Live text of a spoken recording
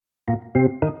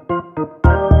Welcome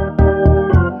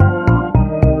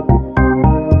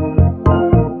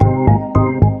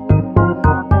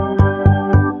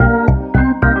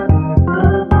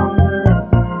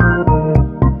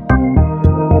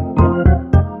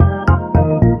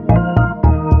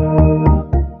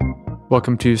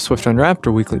to Swift Unwrapped,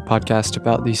 a weekly podcast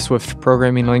about the Swift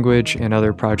programming language and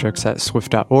other projects at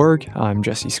swift.org. I'm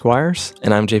Jesse Squires.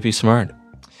 And I'm JP Simard.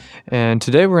 And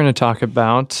today we're going to talk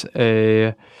about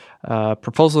a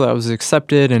proposal that was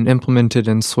accepted and implemented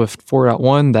in Swift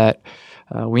 4.1 that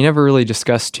we never really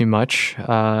discussed too much.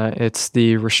 It's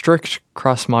the Restrict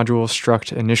Cross-Module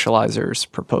Struct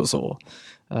Initializers proposal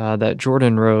that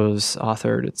Jordan Rose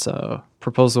authored. It's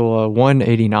proposal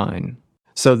 189.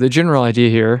 So the general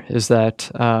idea here is that,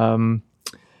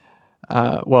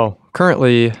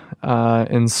 currently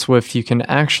in Swift, you can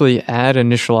actually add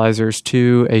initializers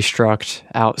to a struct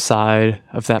outside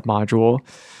of that module,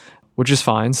 which is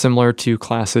fine. Similar to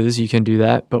classes, you can do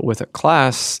that. But with a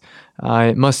class,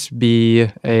 it must be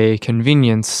a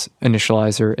convenience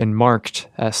initializer and marked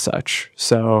as such.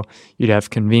 So you'd have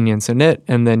convenience init,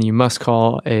 and then you must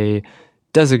call a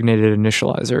designated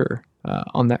initializer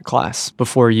on that class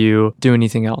before you do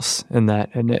anything else in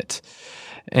that init.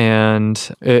 And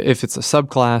if it's a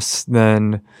subclass,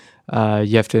 then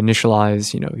you have to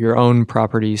initialize, your own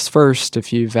properties first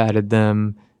if you've added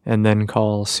them, and then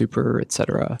call super,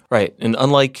 etc. Right. And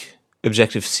unlike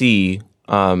Objective-C,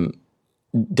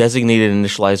 designated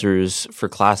initializers for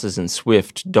classes in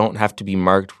Swift don't have to be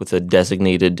marked with a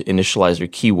designated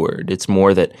initializer keyword. It's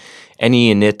more that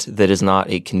any init that is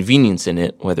not a convenience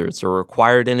init, whether it's a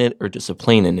required init or just a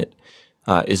plain init,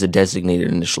 is a designated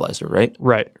initializer, right?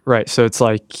 Right. So it's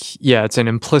it's an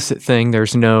implicit thing.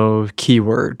 There's no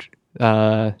keyword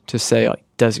to say like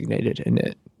designated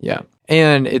init. Yeah.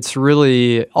 And it's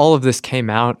really, all of this came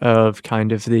out of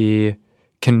kind of the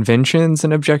conventions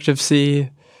in Objective-C,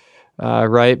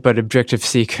 right? But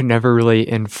Objective-C could never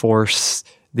really enforce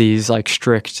these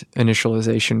strict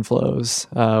initialization flows,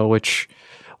 which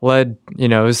led,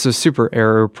 it's a super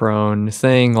error-prone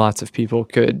thing. Lots of people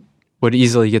would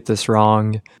easily get this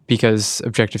wrong because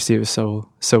Objective-C was so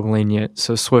lenient.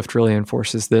 So Swift really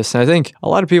enforces this. And I think a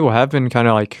lot of people have been kind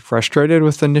of frustrated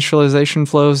with initialization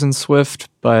flows in Swift,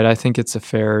 but I think it's a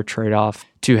fair trade-off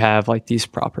to have these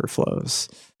proper flows.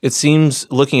 It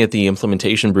seems, looking at the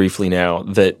implementation briefly now,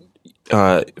 that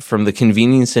from the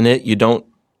convenience init, you don't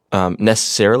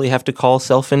necessarily have to call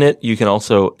self init. You can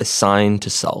also assign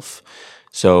to self.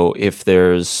 So if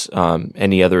there's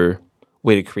any other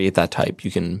way to create that type, you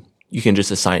can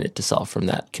just assign it to self from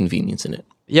that convenience init.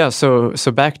 Yeah. So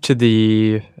back to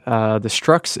the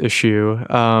structs issue.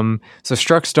 So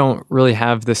structs don't really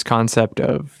have this concept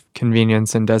of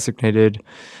convenience and designated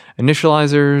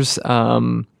initializers.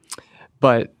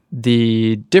 But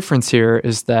the difference here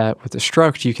is that with a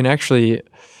struct, you can actually,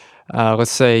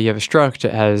 let's say you have a struct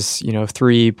that has,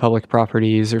 3 public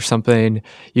properties or something.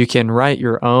 You can write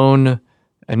your own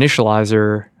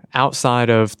initializer outside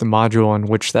of the module in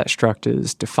which that struct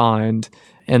is defined,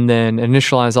 and then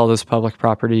initialize all those public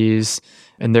properties.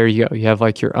 And there you go. You have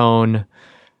your own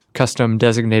custom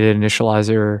designated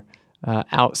initializer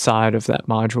outside of that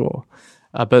module.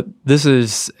 But this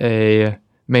is a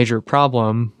major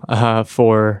problem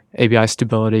for ABI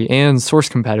stability and source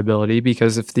compatibility,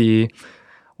 because if the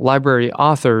library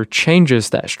author changes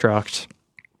that struct,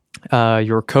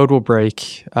 your code will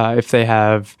break. If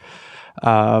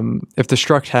the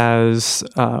struct has,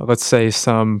 let's say,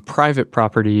 some private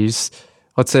properties,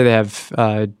 let's say they have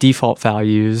default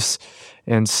values,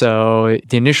 and so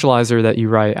the initializer that you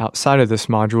write outside of this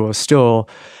module is still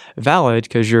valid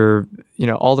because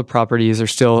all the properties are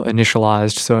still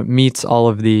initialized, so it meets all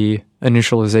of the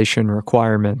initialization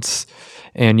requirements,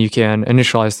 and you can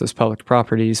initialize those public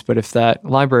properties. But if that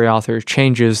library author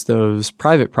changes those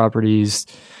private properties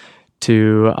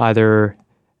to either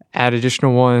add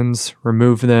additional ones,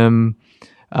 remove them,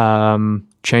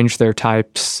 change their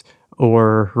types,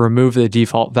 or remove the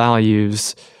default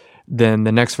values, then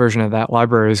the next version of that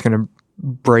library is going to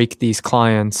break these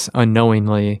clients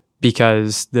unknowingly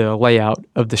because the layout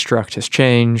of the struct has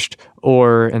changed,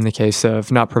 or in the case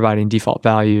of not providing default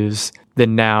values,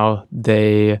 then now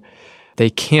they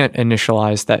can't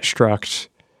initialize that struct.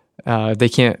 They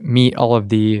can't meet all of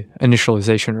the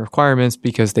initialization requirements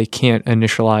because they can't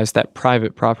initialize that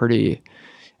private property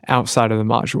outside of the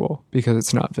module because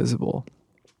it's not visible.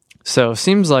 So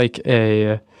seems like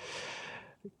a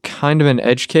kind of an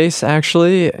edge case,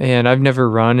 actually, and I've never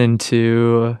run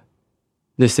into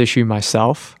this issue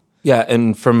myself. Yeah,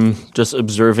 and from just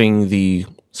observing the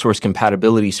source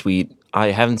compatibility suite,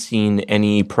 I haven't seen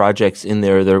any projects in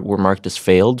there that were marked as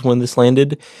failed when this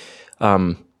landed.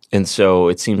 And so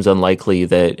it seems unlikely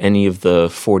that any of the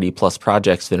 40 plus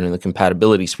projects that are in the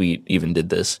compatibility suite even did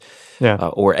this,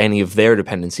 or any of their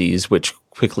dependencies, which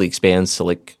quickly expands to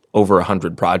like over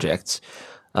 100 projects.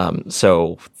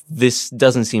 So this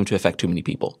doesn't seem to affect too many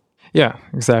people. Yeah,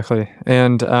 exactly.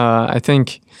 And I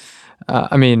think,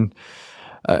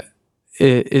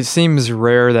 it seems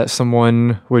rare that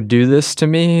someone would do this to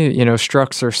me. You know,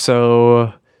 structs are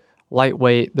so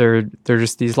lightweight. They're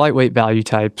just these lightweight value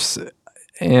types.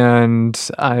 And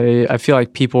I feel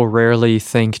like people rarely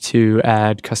think to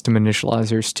add custom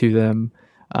initializers to them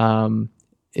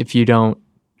if you don't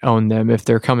own them, if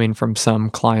they're coming from some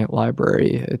client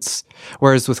library.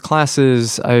 Whereas with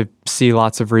classes, I see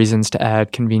lots of reasons to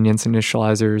add convenience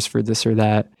initializers for this or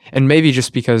that. And maybe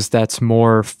just because that's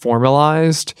more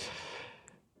formalized,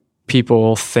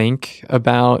 people think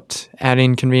about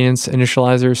adding convenience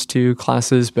initializers to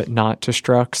classes, but not to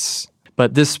structs.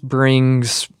 But this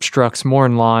brings structs more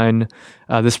in line.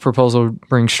 This proposal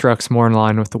brings structs more in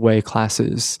line with the way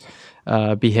classes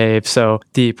behave. So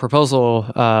the proposal,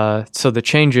 so the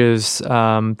changes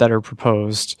that are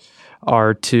proposed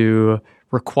are to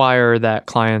require that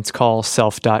clients call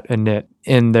self.init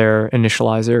in their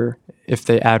initializer if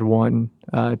they add one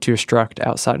to a struct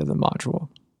outside of the module.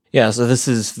 Yeah, so this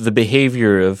is the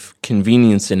behavior of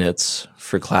convenience inits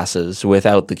for classes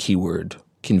without the keyword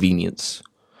convenience.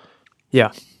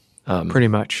 Yeah, pretty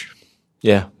much.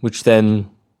 Yeah, which then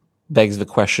begs the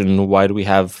question, why do we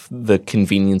have the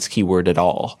convenience keyword at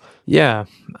all? Yeah.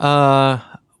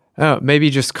 Maybe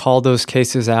just call those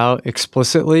cases out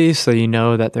explicitly so you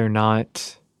know that they're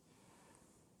not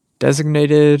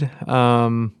designated.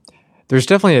 There's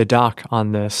definitely a doc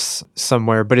on this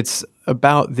somewhere, but it's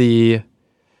about the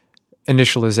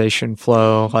initialization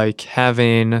flow, like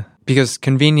because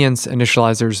convenience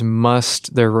initializers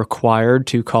they're required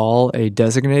to call a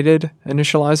designated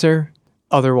initializer.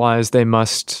 Otherwise, they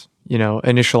must,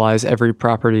 initialize every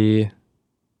property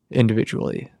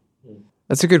individually.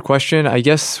 That's a good question. I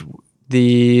guess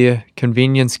the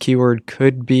convenience keyword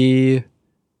could be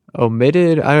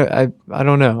omitted. I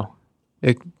don't know.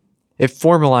 It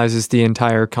formalizes the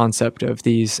entire concept of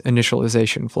these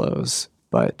initialization flows,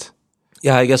 but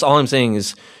yeah, I guess all I'm saying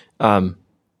is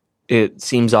it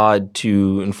seems odd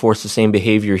to enforce the same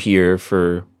behavior here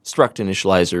for struct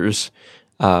initializers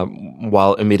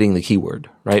while omitting the keyword,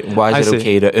 right? Why is it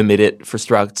okay to omit it for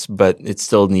structs, but it's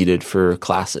still needed for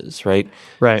classes, right?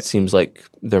 Right. It seems like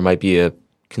there might be a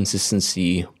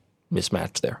consistency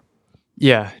mismatch there.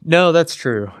 Yeah, no, that's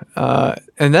true.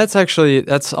 And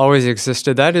that's always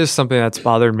existed. That is something that's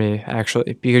bothered me,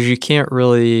 actually, because you can't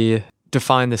really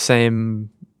define the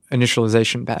same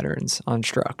initialization patterns on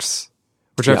structs,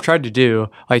 which I've tried to do.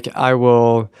 Like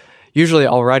I'll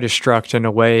write a struct in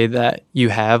a way that you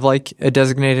have like a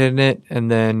designated init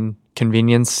and then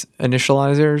convenience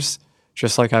initializers,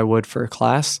 just like I would for a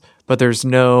class, but there's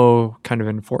no kind of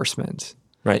enforcement.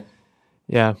 Right.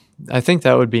 Yeah. I think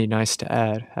that would be nice to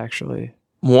add, actually.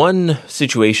 One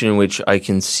situation in which I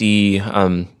can see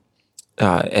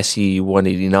SE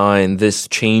 189, this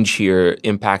change here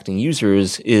impacting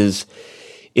users is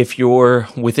if you're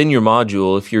within your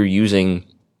module, if you're using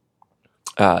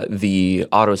the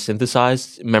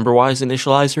auto-synthesized member-wise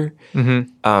initializer,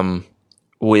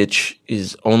 which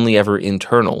is only ever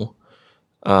internal,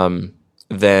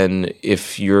 then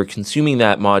if you're consuming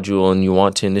that module and you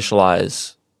want to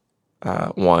initialize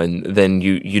one, then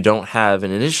you don't have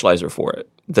an initializer for it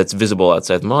that's visible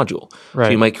outside the module. Right.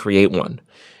 So you might create one.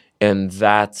 And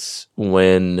that's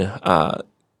when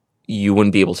you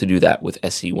wouldn't be able to do that with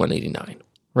SE 189.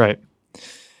 Right.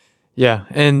 Yeah.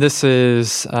 And this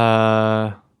is, you'd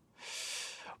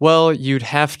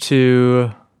have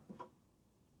to,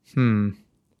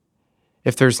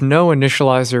 if there's no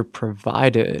initializer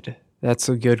provided, that's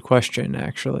a good question,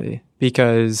 actually,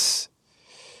 because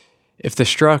if the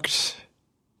struct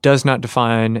does not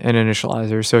define an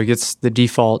initializer, so it gets the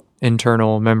default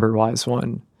internal member-wise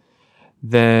one,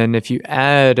 then if you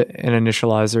add an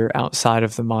initializer outside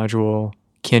of the module,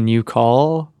 can you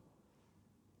call?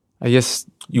 I guess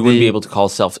you wouldn't be able to call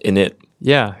self-init.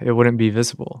 Yeah, it wouldn't be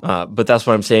visible. But that's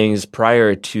what I'm saying is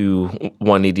prior to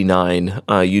 189,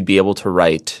 you'd be able to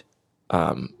write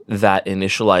that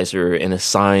initializer and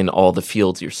assign all the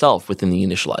fields yourself within the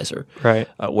initializer. Right.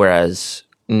 Whereas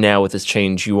now with this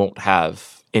change, you won't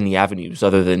have any avenues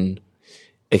other than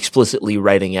explicitly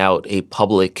writing out a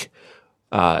public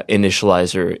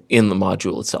initializer in the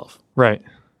module itself. Right.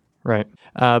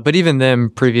 But even then,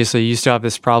 previously, you used to have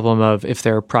this problem of if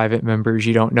there are private members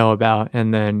you don't know about,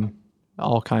 and then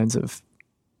all kinds of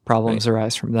problems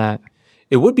arise from that.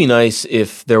 It would be nice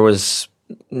if there was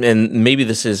and maybe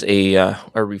this is a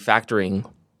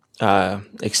refactoring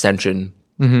extension,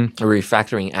 a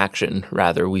refactoring action,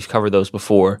 rather. We've covered those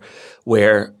before,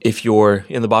 where if you're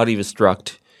in the body of a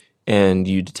struct and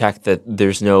you detect that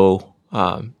there's no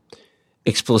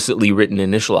explicitly written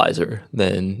initializer,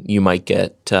 then you might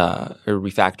get a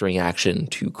refactoring action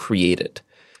to create it.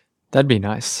 That'd be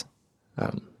nice.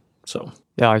 So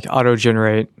Yeah, like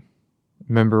auto-generate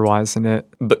member-wise init.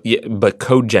 But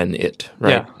code gen it,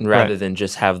 right? Yeah, Rather right. than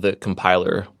just have the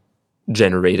compiler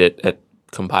generate it at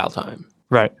compile time,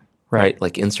 Right.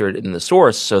 Like insert it in the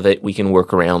source so that we can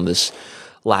work around this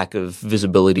lack of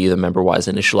visibility of the member-wise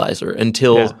initializer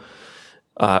until,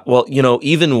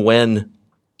 even when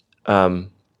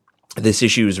this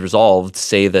issue is resolved,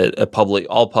 say that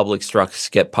all public structs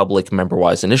get public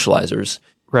member-wise initializers.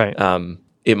 Right.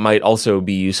 It might also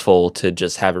be useful to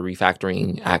just have a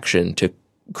refactoring action to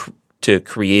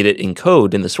create it in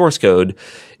code, in the source code,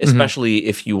 especially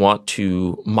if you want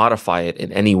to modify it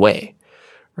in any way,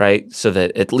 right? So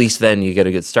that at least then you get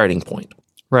a good starting point.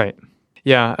 Right.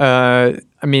 Yeah.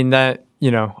 I mean, that,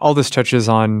 all this touches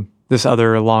on this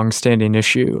other long-standing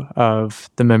issue of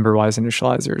the member-wise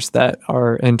initializers that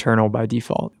are internal by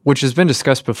default, which has been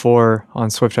discussed before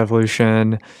on Swift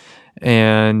Evolution.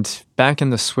 And back in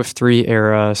the Swift 3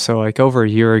 era, so like over a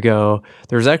year ago,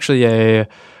 there was actually a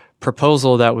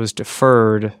proposal that was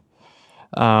deferred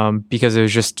because it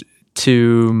was just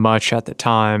too much at the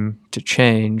time to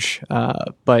change.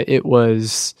 But it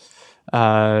was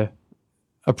a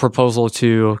proposal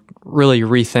to really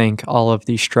rethink all of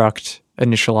the struct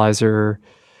initializer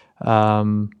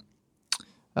kind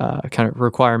of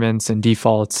requirements and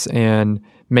defaults and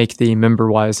make the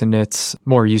member-wise inits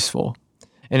more useful.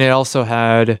 And it also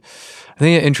had, I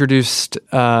think it introduced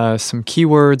some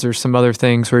keywords or some other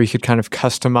things where you could kind of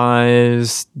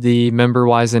customize the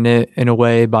member-wise init in a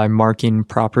way by marking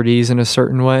properties in a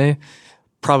certain way.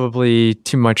 Probably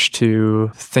too much to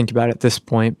think about at this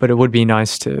point, but it would be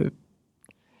nice to,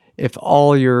 if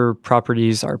all your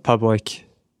properties are public,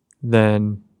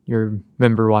 then your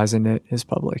member-wise init is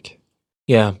public.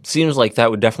 Yeah, seems like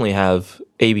that would definitely have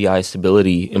ABI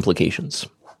stability implications,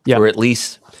 or at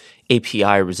least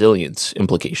API resilience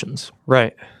implications.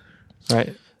 Right.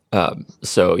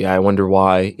 So I wonder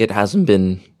why it hasn't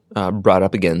been brought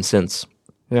up again since.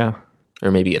 Yeah.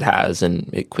 Or maybe it has and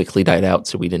it quickly died out,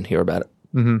 so we didn't hear about it.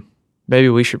 Mm-hmm. Maybe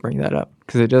we should bring that up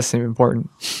because it does seem important.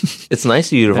 It's nice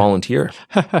of you to volunteer.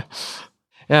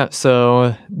 Yeah,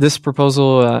 so this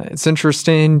proposal, it's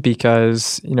interesting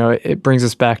because, it brings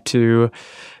us back to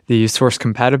the source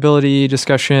compatibility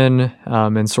discussion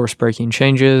and source breaking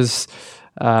changes,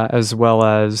 as well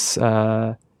as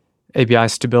ABI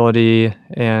stability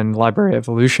and library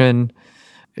evolution.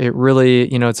 It really,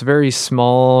 it's a very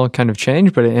small kind of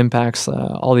change, but it impacts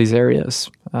all these areas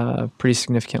pretty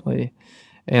significantly.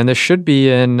 And this should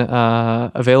be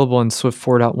available in Swift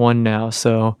 4.1 now.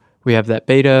 So we have that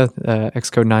beta,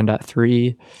 Xcode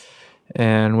 9.3,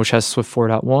 and which has Swift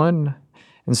 4.1.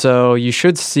 And so you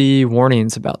should see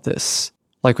warnings about this.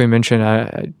 Like we mentioned,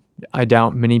 I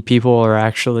doubt many people are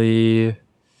actually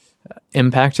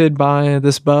impacted by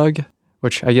this bug,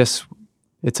 which I guess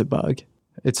it's a bug.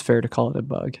 It's fair to call it a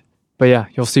bug. But yeah,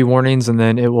 you'll see warnings and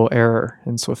then it will error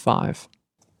in Swift 5.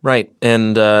 Right.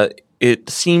 And it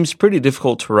seems pretty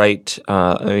difficult to write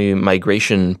a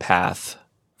migration path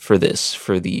for this,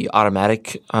 for the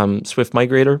automatic Swift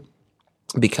migrator,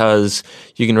 because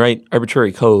you can write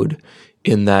arbitrary code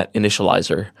in that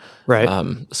initializer. Right.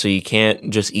 So you can't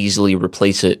just easily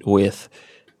replace it with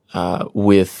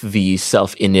the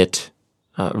self-init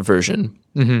version.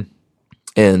 Mm-hmm.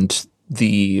 And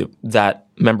that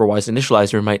member-wise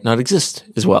initializer might not exist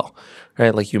as well,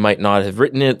 right? Like you might not have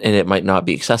written it and it might not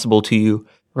be accessible to you.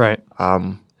 Right.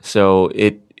 So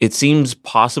it seems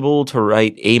possible to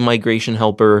write a migration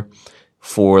helper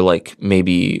for like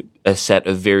maybe a set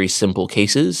of very simple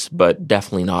cases, but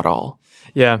definitely not all.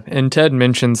 Yeah, and Ted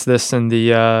mentions this in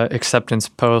the acceptance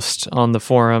post on the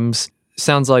forums.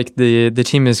 Sounds like the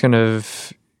team is going to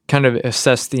kind of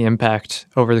assess the impact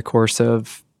over the course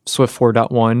of Swift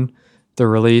 4.1, the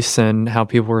release, and how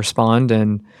people respond.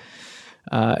 And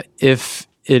if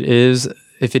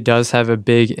it does have a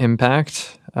big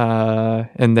impact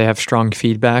and they have strong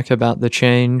feedback about the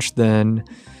change, then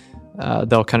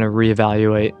they'll kind of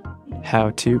reevaluate how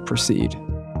to proceed.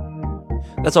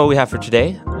 That's all we have for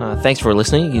today. Thanks for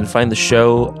listening. You can find the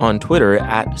show on Twitter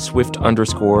at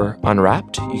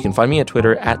Swift_Unwrapped. You can find me at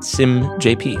Twitter at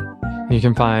SimJP. You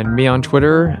can find me on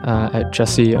Twitter at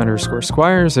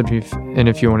Jesse_Squires. And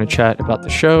if you want to chat about the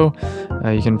show,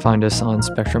 you can find us on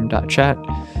spectrum.chat.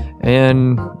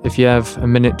 And if you have a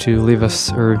minute to leave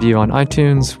us a review on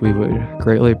iTunes, we would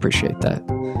greatly appreciate that.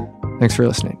 Thanks for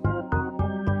listening.